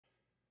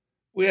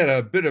We had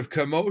a bit of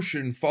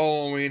commotion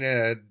following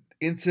an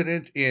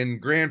incident in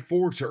Grand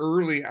Forks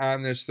early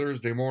on this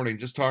Thursday morning.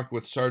 Just talked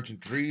with Sergeant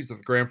Dries of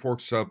the Grand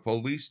Forks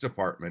Police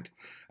Department.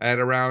 At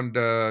around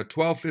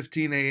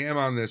 12:15 a.m.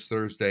 on this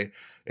Thursday,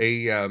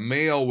 a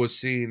male was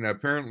seen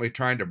apparently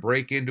trying to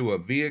break into a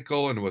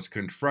vehicle and was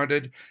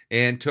confronted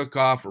and took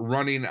off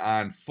running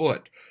on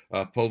foot.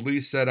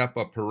 Police set up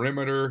a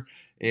perimeter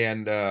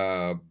and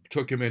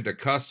took him into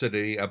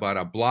custody about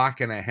a block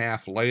and a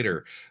half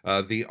later.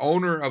 The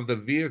owner of the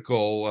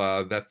vehicle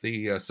that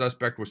the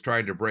suspect was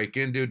trying to break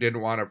into didn't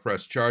want to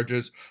press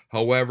charges.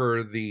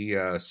 However,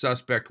 the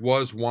suspect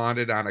was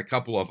wanted on a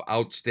couple of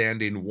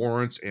outstanding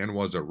warrants and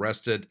was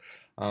arrested.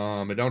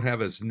 I don't have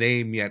his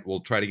name yet.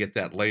 We'll try to get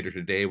that later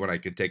today when I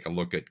can take a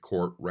look at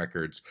court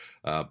records.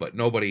 But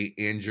nobody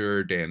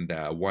injured and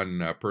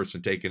one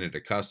person taken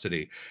into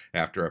custody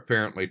after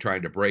apparently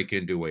trying to break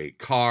into a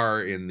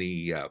car in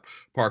the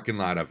parking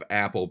lot of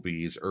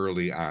Applebee's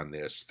early on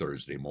this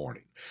Thursday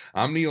morning.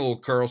 I'm Neil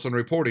Carlson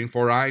reporting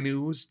for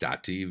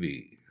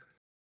iNewZ.TV.